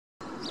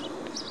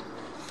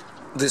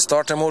The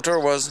starter motor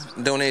was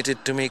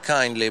donated to me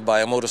kindly by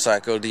a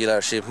motorcycle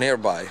dealership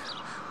nearby,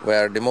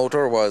 where the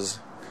motor was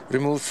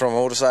removed from a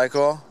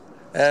motorcycle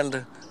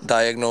and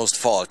diagnosed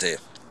faulty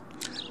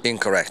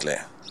incorrectly.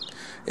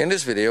 In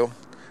this video,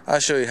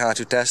 I'll show you how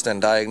to test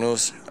and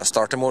diagnose a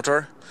starter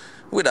motor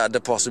without the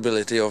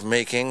possibility of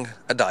making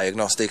a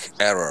diagnostic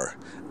error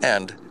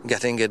and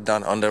getting it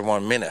done under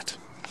 1 minute.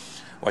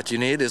 What you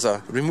need is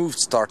a removed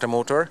starter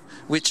motor,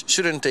 which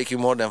shouldn't take you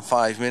more than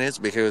 5 minutes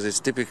because it's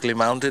typically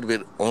mounted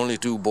with only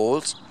 2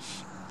 bolts.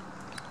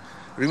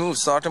 Removed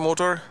starter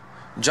motor,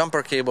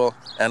 jumper cable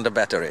and the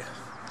battery.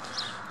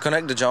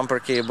 Connect the jumper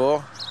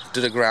cable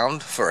to the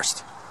ground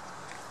first.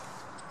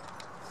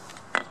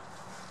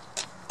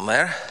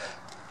 There.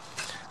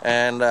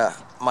 And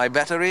my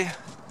battery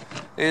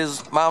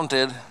is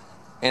mounted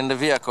in the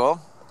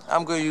vehicle.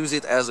 I'm going to use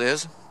it as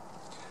is.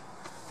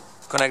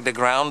 Connect the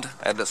ground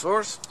at the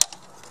source.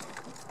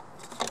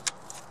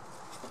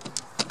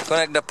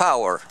 Connect the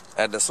power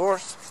at the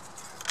source.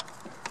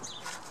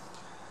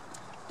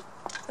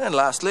 And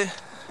lastly,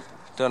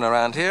 turn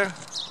around here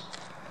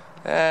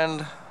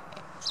and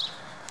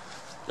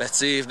let's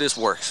see if this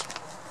works.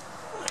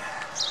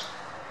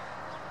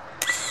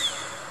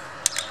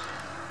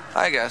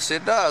 I guess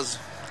it does.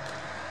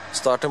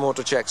 Starter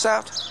motor checks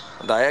out.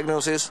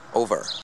 Diagnosis over.